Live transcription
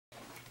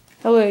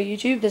Hello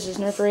YouTube, this is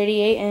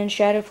Nerfer88 and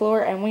Shadow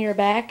Floor, and we are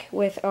back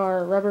with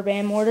our rubber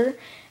band mortar,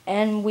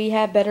 and we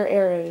have better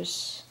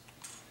arrows.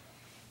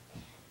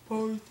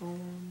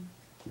 Python.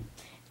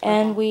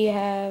 And we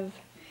have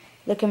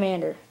the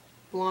commander.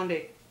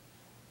 Blondie,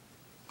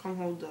 come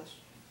hold this.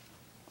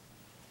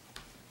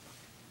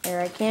 There,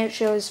 I can't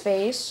show his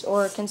face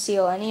or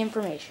conceal any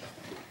information.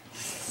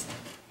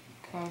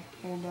 Okay,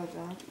 hold that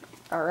down.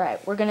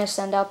 Alright, we're going to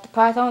send out the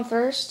Python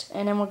first,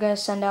 and then we're going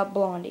to send out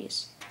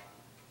Blondies.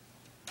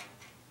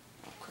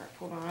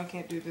 Hold on, I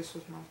can't do this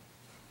with my...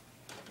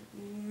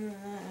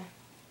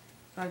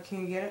 Alright, can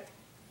you get it?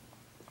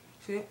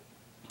 See it?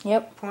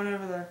 Yep. Point it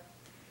over there.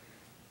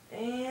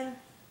 And...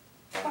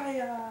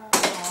 fire!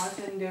 Oh,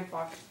 I didn't do it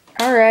fire.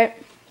 Alright,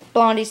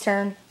 Blondie's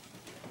turn.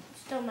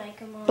 Still make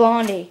them on.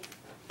 Blondie,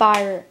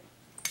 fire it.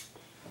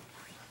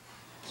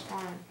 It's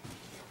fine.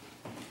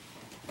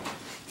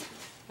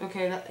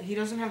 Okay, he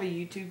doesn't have a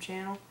YouTube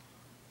channel.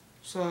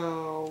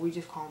 So, we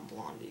just call him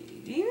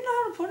Blondie. Do you know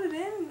how to put it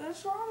in?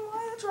 That's the wrong way.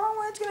 That's the wrong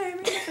way. It's going to hit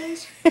me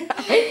in the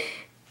face.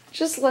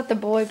 Just let the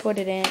boy put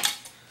it in.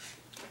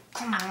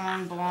 Come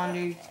on,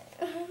 Blondie.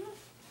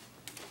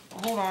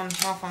 Hold on,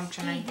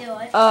 malfunctioning. Can you do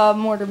it?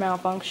 Mortar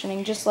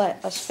malfunctioning. Just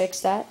let us fix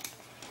that.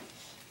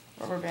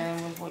 Rubber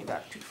band was way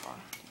back too far.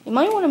 You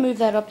might want to move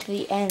that up to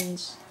the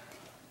ends.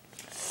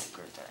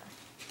 Right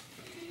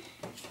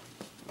there.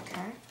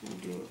 Okay, you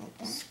do it like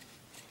that.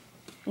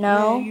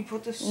 No. You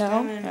put the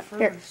stem in no. first.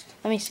 Here,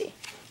 let me see.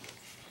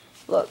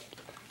 Look.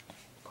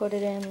 Put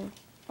it in.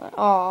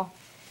 Aw.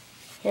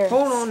 Here.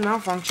 Hold on,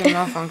 malfunction.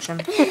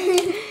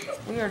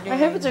 We are doing... I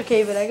hope it's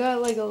okay, but I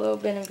got like a little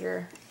bit of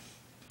your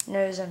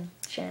nose and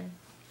chin.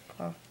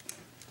 Oh.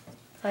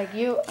 Like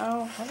you,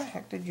 oh. How the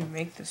heck did you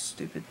make this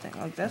stupid thing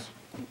like this?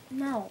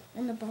 No,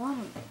 in the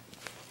bottom.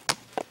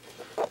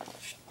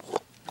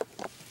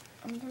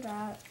 Under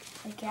that,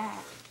 like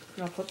that.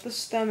 Now put the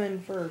stem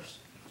in first.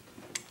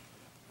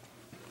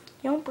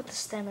 You don't put the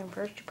stem in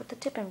first, you put the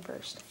tip in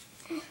first.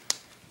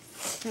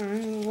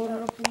 Load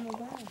it up in the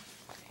bag.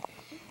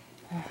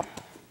 Oh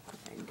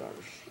my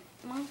gosh.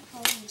 My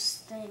phones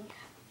stink.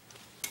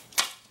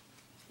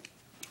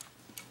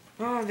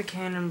 Oh, the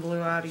cannon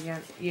blew out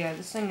again. Yeah,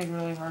 this thing is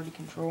really hard to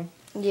control.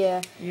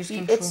 Yeah, You just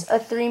control. it's a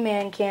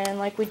 3-man cannon,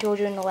 like we told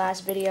you in the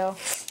last video.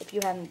 If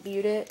you haven't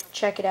viewed it,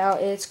 check it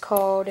out. It's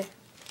called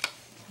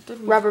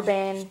Rubber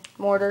Band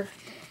Mortar.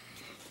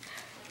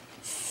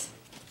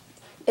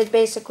 It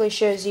basically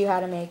shows you how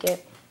to make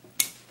it.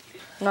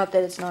 Not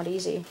that it's not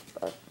easy,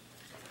 but...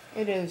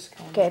 It is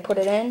kind of. Okay, put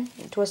it in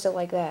and twist it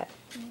like that.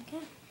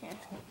 Okay. Yeah.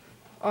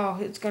 Oh,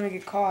 it's gonna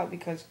get caught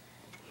because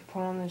you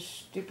put on this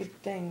stupid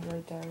thing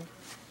right there.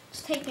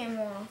 Just take him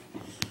off.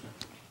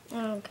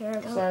 I don't care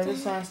about Sorry, them.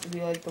 this has to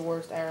be like the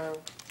worst arrow.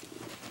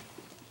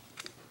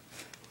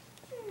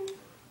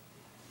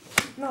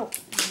 No.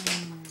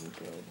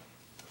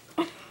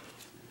 Good.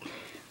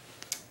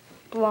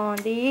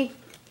 Blondie,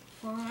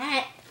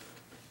 What?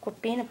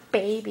 quit being a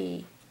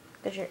baby.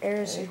 Because your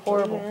arrows Okay, are put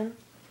it horrible. in.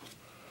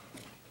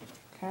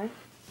 Okay.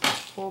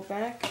 Pull it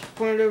back.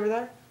 Point it over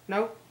there.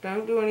 No,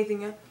 don't do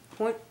anything yet.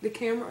 Point the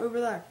camera over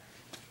there.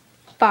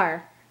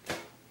 Fire.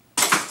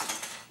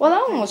 Well,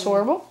 that one was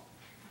horrible.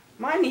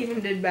 Mine even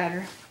did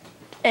better.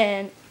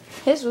 And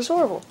his was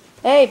horrible.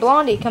 Hey,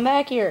 Blondie, come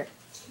back here.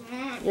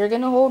 You're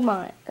going to hold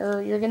mine.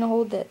 Or you're going to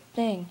hold that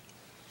thing.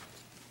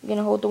 You're going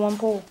to hold the one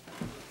pole.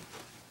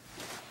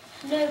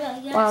 No,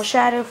 but yes. While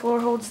Shadow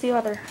Floor holds the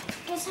other.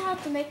 Guess I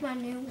have to make my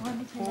new one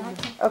because I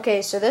can.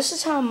 Okay, so this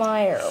is how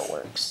my arrow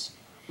works.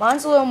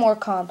 Mine's a little more We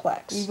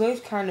complex.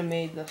 both kind of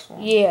made this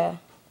one. Yeah.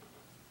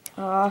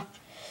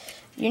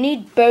 You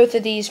need both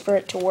of these for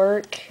it to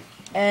work.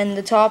 And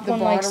the top The one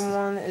bottom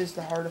one is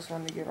the hardest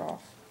one to get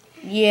off.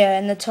 Yeah,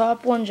 and the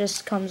top one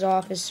just comes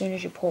off as soon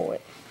as you pull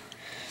it.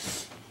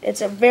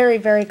 It's a very,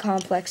 very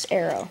complex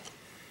arrow.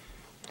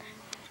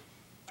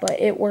 But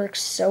it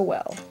works so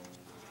well.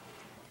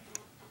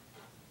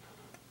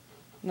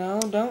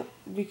 No, don't,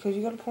 because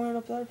you gotta point it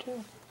up there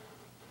too.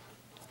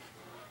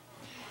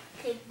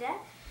 Okay, that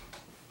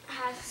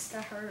has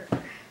to hurt.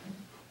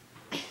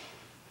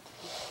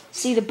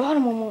 See, the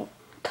bottom one won't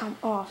come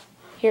off.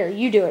 Here,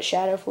 you do it,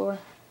 Shadow Floor.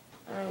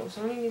 Alright, well,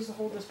 somebody needs to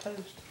hold this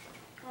post.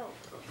 Oh.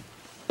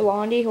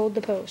 Blondie, hold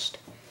the post.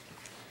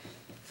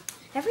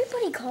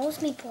 Everybody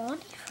calls me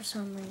Blondie for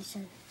some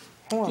reason.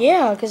 Hold on.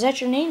 Yeah, because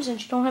that's your name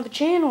since you don't have a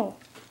channel.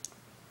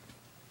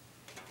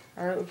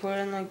 Alright, we put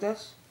it in like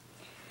this.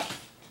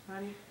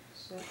 Ready,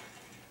 set.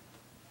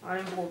 I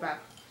didn't pull it back.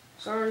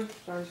 Sorry.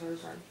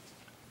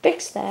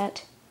 Fix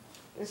that.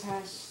 This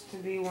has to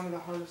be one of the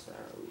hardest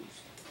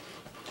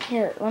arrows.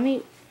 Here, let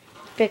me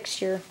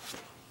fix your...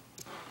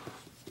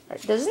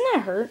 Doesn't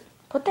that hurt?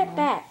 Put that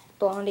back,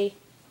 Blondie.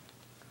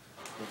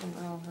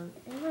 That'll hurt.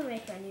 I'm gonna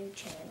make a new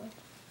channel.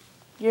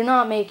 You're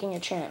not making a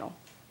channel.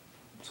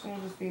 It's gonna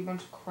just be a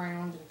bunch of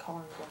crayons and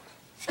coloring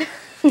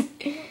books.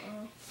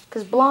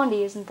 Because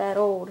Blondie isn't that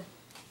old.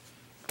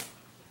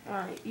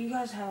 Alright, you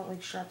guys have it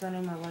like strapped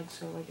under my legs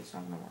so like it's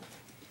not gonna work.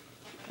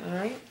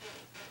 Alright?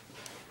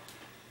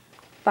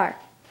 Fire.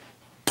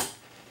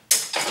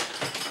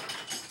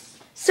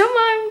 So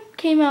mine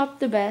came out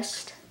the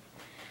best.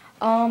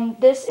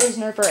 This is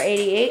Nerfer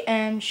 88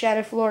 and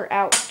Shadow Floor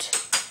out.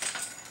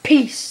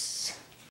 Peace.